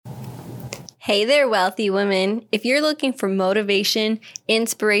Hey there, wealthy women. If you're looking for motivation,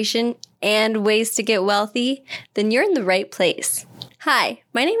 inspiration, and ways to get wealthy, then you're in the right place. Hi,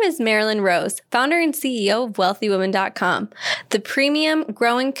 my name is Marilyn Rose, founder and CEO of WealthyWomen.com, the premium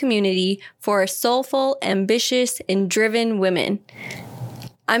growing community for soulful, ambitious, and driven women.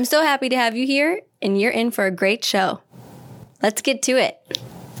 I'm so happy to have you here, and you're in for a great show. Let's get to it.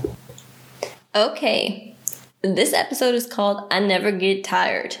 Okay. This episode is called I Never Get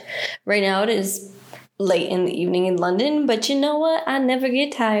Tired. Right now it is late in the evening in London, but you know what? I never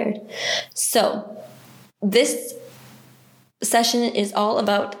get tired. So this session is all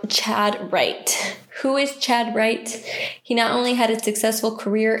about Chad Wright. Who is Chad Wright? He not only had a successful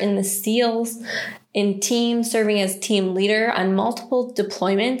career in the SEALs, in team, serving as team leader on multiple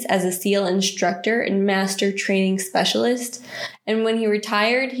deployments as a SEAL instructor and master training specialist. And when he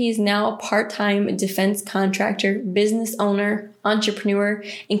retired, he's now a part-time defense contractor, business owner, entrepreneur,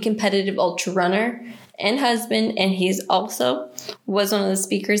 and competitive ultra runner and husband. And he's also was one of the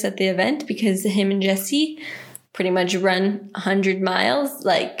speakers at the event because him and Jesse pretty much run 100 miles.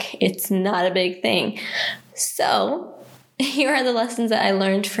 Like, it's not a big thing. So here are the lessons that I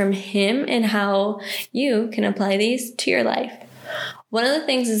learned from him and how you can apply these to your life. One of the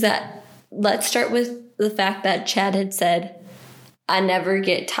things is that let's start with the fact that Chad had said, I never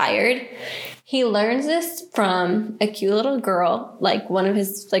get tired. He learns this from a cute little girl, like one of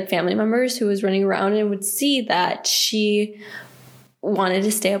his family members who was running around and would see that she wanted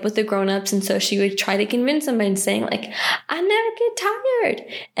to stay up with the grown-ups, and so she would try to convince him by saying I never get tired,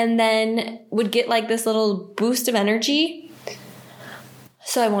 and then would get this little boost of energy.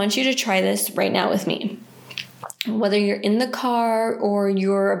 So I want you to try this right now with me. Whether you're in the car or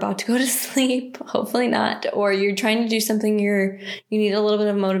you're about to go to sleep, hopefully not, or you're trying to do something you need a little bit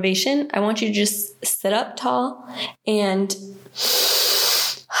of motivation, I want you to just sit up tall and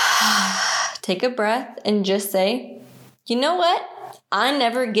take a breath and just say, you know what? I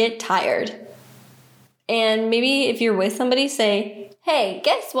never get tired. And maybe if you're with somebody, say, hey,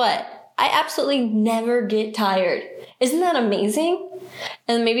 guess what? I absolutely never get tired. Isn't that amazing?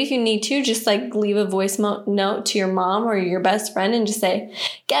 And maybe if you need to, just leave a voice note to your mom or your best friend and just say,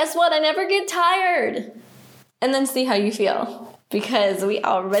 guess what? I never get tired. And then see how you feel, because we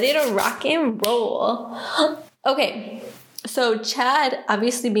are ready to rock and roll. Okay. So Chad,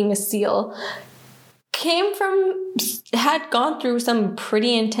 obviously being a SEAL, had gone through some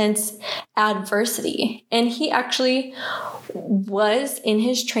pretty intense adversity. And he actually was in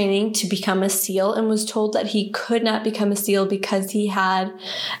his training to become a SEAL and was told that he could not become a SEAL because he had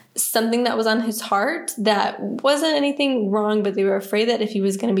something that was on his heart that wasn't anything wrong, but they were afraid that if he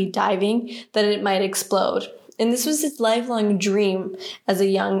was going to be diving, that it might explode. And this was his lifelong dream as a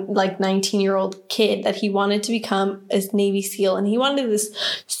young, 19-year-old kid, that he wanted to become a Navy SEAL. And he wanted this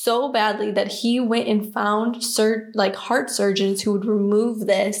so badly that he went and found heart surgeons who would remove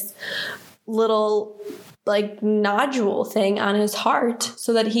this little nodule thing on his heart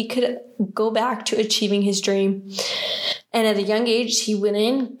so that he could go back to achieving his dream. And at a young age, he went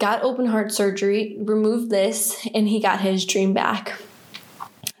in, got open heart surgery, removed this, and he got his dream back.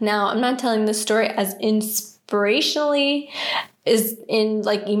 Now, I'm not telling this story as inspirationally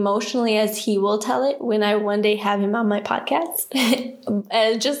emotionally as he will tell it when I one day have him on my podcast,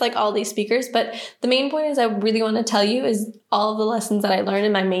 just like all these speakers. But the main point is I really want to tell you is all of the lessons that I learned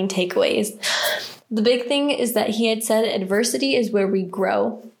and my main takeaways. The big thing is that he had said adversity is where we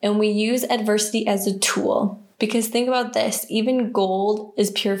grow, and we use adversity as a tool. Because think about this, even gold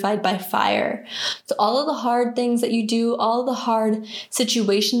is purified by fire. So all of the hard things that you do, all of the hard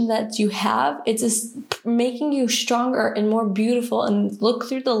situations that you have, it's just making you stronger and more beautiful. And look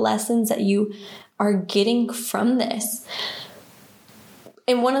through the lessons that you are getting from this.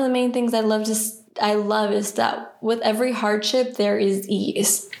 And one of the main things I love is that with every hardship, there is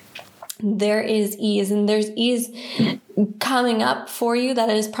ease. There is ease, and there's ease coming up for you that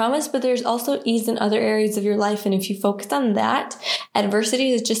is promised, but there's also ease in other areas of your life. And if you focus on that,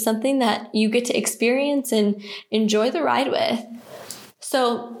 adversity is just something that you get to experience and enjoy the ride with.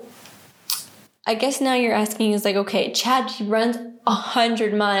 So I guess now you're asking is okay, Chad, he runs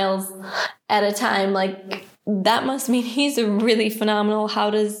 100 miles at a time. That must mean he's really phenomenal. How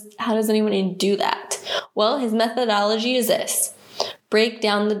does anyone do that? Well, his methodology is this. Break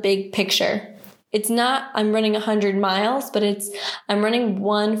down the big picture. It's not I'm running 100 miles, but it's I'm running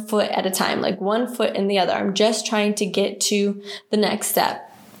 1 foot at a time, 1 foot in the other. I'm just trying to get to the next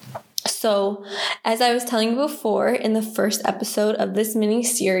step. So as I was telling you before in the first episode of this mini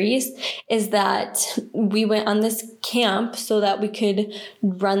series is that we went on this camp so that we could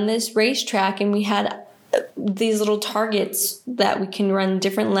run this racetrack, and we had these little targets that we can run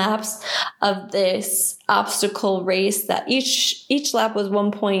different laps of this obstacle race that each lap was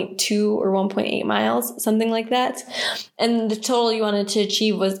 1.2 or 1.8 miles, something like that. And the total you wanted to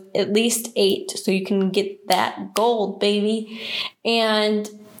achieve was at least 8. So you can get that gold, baby. And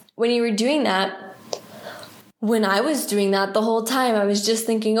when you were doing that, when I was doing that the whole time, I was just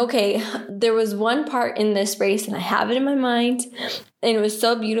thinking, okay, there was one part in this race and I have it in my mind. And it was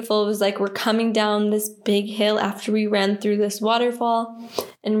so beautiful. It was like we're coming down this big hill after we ran through this waterfall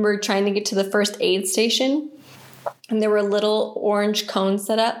and we're trying to get to the first aid station. And there were little orange cones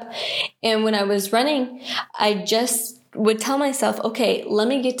set up. And when I was running, I just would tell myself, okay, let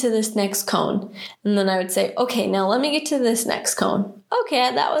me get to this next cone. And then I would say, okay, now let me get to this next cone. Okay,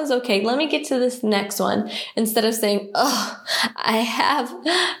 that was okay. Let me get to this next one. Instead of saying, oh, I have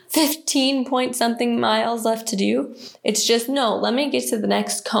 15 point something miles left to do. It's just, no, let me get to the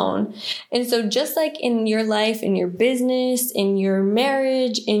next cone. And so just like in your life, in your business, in your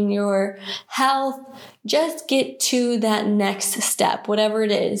marriage, in your health, just get to that next step, whatever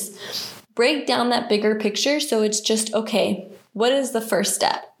it is. Break down that bigger picture so it's just, okay, what is the first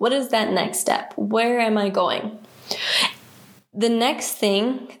step? What is that next step? Where am I going? The next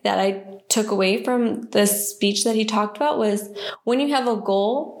thing that I took away from the speech that he talked about was when you have a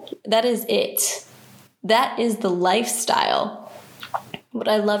goal, that is it. That is the lifestyle. What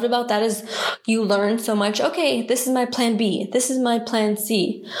I loved about that is you learn so much. Okay, this is my plan B. This is my plan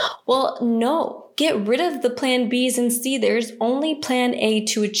C. Well, no, get rid of the plan B's and C. There's only plan A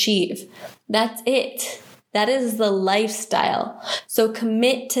to achieve. That's it. That is the lifestyle. So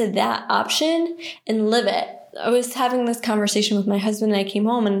commit to that option and live it. I was having this conversation with my husband and I came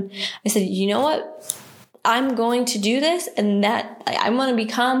home and I said, you know what? I'm going to do this and that I want to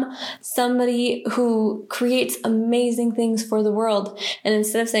become somebody who creates amazing things for the world. And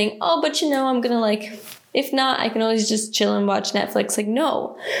instead of saying, oh, but I'm going to if not, I can always just chill and watch Netflix.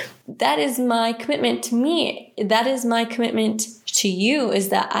 No, that is my commitment to me. That is my commitment to you, is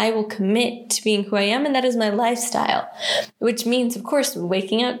that I will commit to being who I am. And that is my lifestyle, which means, of course,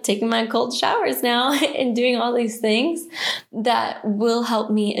 waking up, taking my cold showers now and doing all these things that will help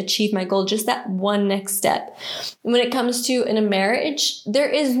me achieve my goal. Just that one next step. When it comes to in a marriage, there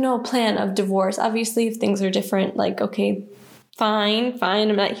is no plan of divorce. Obviously, if things are different, okay, fine.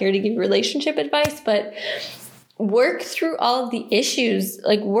 I'm not here to give relationship advice, but work through all of the issues,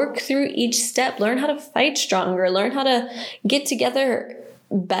 work through each step, learn how to fight stronger, learn how to get together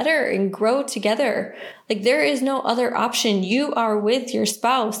better and grow together. There is no other option. You are with your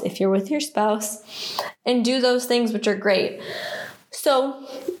spouse, if you're with your spouse, and do those things, which are great. So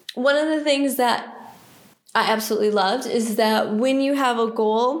one of the things that I absolutely loved is that when you have a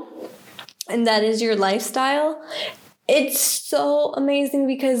goal and that is your lifestyle, it's so amazing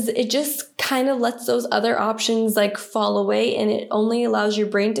because it just kind of lets those other options fall away, and it only allows your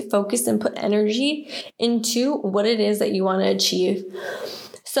brain to focus and put energy into what it is that you want to achieve.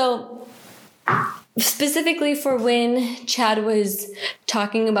 So specifically for when Chad was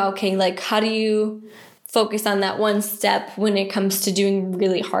talking about, okay, how do you focus on that one step when it comes to doing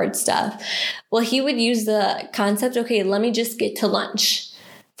really hard stuff? Well, he would use the concept, okay, let me just get to lunch.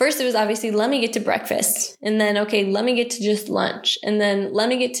 First, it was obviously, let me get to breakfast. And then, okay, let me get to just lunch. And then let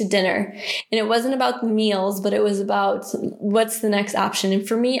me get to dinner. And it wasn't about the meals, but it was about what's the next option. And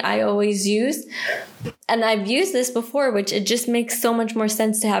for me, I always use, and I've used this before, which it just makes so much more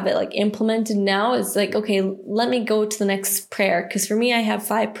sense to have it implemented now. It's okay, let me go to the next prayer. Because for me, I have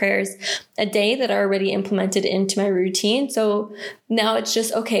 5 prayers a day that are already implemented into my routine. So now it's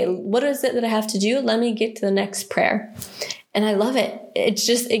just, okay, what is it that I have to do? Let me get to the next prayer. And I love it.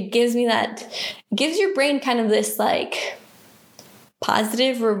 It gives me gives your brain kind of this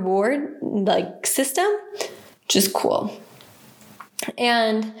positive reward system. Just cool.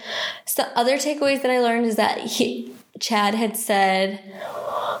 And some other takeaways that I learned is that Chad had said,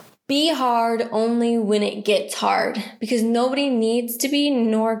 be hard only when it gets hard, because nobody needs to be,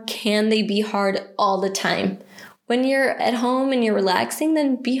 nor can they be hard all the time. When you're at home and you're relaxing,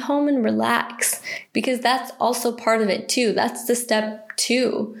 then be home and relax, because that's also part of it too. That's the step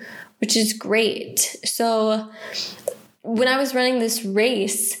 2, which is great. So when I was running this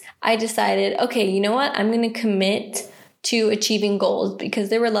race, I decided, okay, you know what? I'm going to commit to achieving goals, because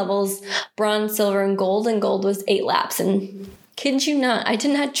there were levels, bronze, silver, and gold was 8 laps. And kid you not, I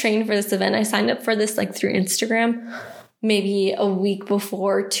did not train for this event. I signed up for this through Instagram, maybe a week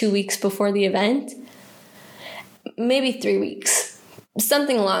before, 2 weeks before the event. Maybe 3 weeks,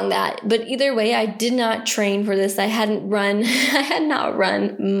 something along that. But either way, I did not train for this. I had not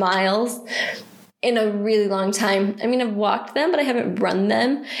run miles in a really long time. I mean, I've walked them, but I haven't run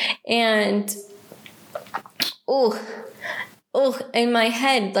them. And in my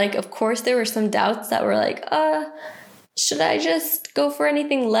head, like, of course there were some doubts that were like, should I just go for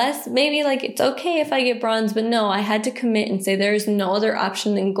anything less? Maybe like it's okay if I get bronze, but no, I had to commit and say there's no other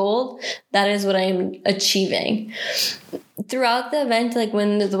option than gold. That is what I am achieving. Throughout the event, like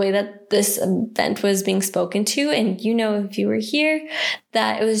when the way that this event was being spoken to, and you know, if you were here,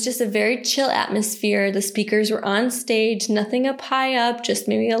 that it was just a very chill atmosphere. The speakers were on stage, nothing up high up, just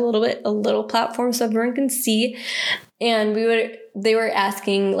maybe a little platform so everyone can see. And they were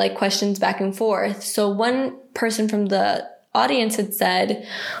asking like questions back and forth. So one person from the audience had said,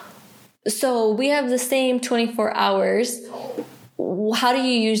 so we have the same 24 hours. How do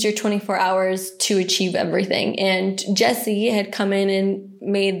you use your 24 hours to achieve everything? And Jesse had come in and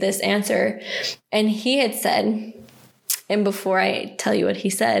made this answer. And he had said, and before I tell you what he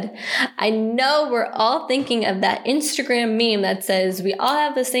said, I know we're all thinking of that Instagram meme that says we all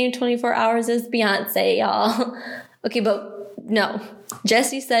have the same 24 hours as Beyonce, y'all. Okay, but no.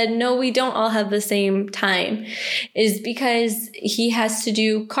 Jesse said, no, we don't all have the same time, is because he has to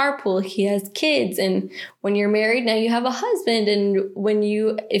do carpool. He has kids. And when you're married, now you have a husband. And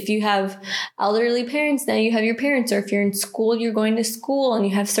if you have elderly parents, now you have your parents. Or if you're in school, you're going to school and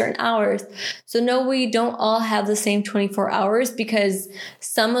you have certain hours. So no, we don't all have the same 24 hours because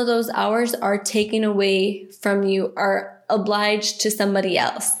some of those hours are taken away from you, are obliged to somebody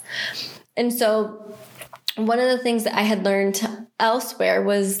else. And so one of the things that I had learned elsewhere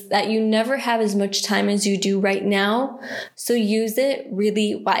was that you never have as much time as you do right now. So use it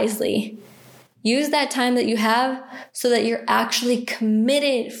really wisely. Use that time that you have so that you're actually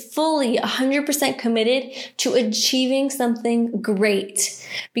committed, fully 100% committed to achieving something great.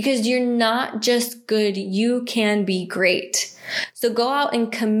 Because you're not just good, you can be great. So go out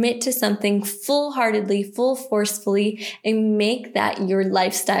and commit to something full-heartedly, full forcefully, and make that your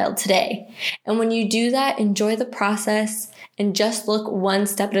lifestyle today. And when you do that, enjoy the process and just look one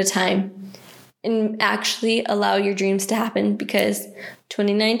step at a time and actually allow your dreams to happen, because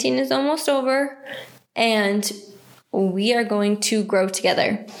 2019 is almost over and we are going to grow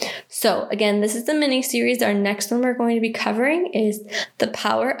together. So again, this is the mini series. Our next one we're going to be covering is the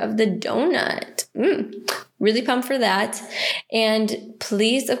power of the donut. Really pumped for that. And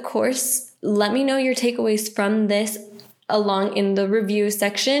please, of course, let me know your takeaways from this along in the review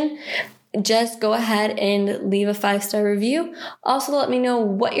section. Just go ahead and leave a 5-star review. Also, let me know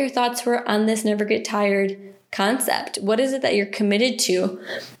what your thoughts were on this never get tired concept. What is it that you're committed to?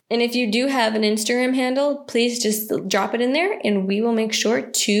 And if you do have an Instagram handle, please just drop it in there and we will make sure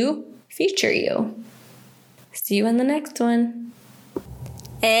to feature you. See you on the next one.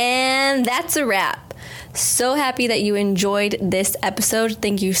 And that's a wrap. So happy that you enjoyed this episode.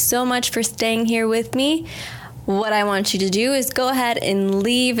 Thank you so much for staying here with me. What I want you to do is go ahead and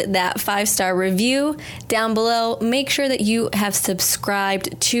leave that 5-star review down below. Make sure that you have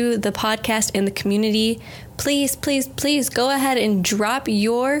subscribed to the podcast and the community. Please, please, please go ahead and drop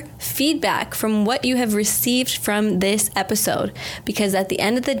your feedback from what you have received from this episode, because at the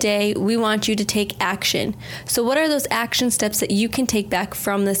end of the day, we want you to take action. So what are those action steps that you can take back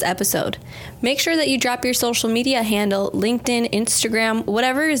from this episode? Make sure that you drop your social media handle, LinkedIn, Instagram,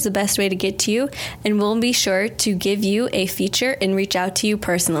 whatever is the best way to get to you, and we'll be sure to give you a feature and reach out to you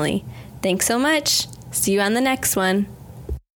personally. Thanks so much. See you on the next one.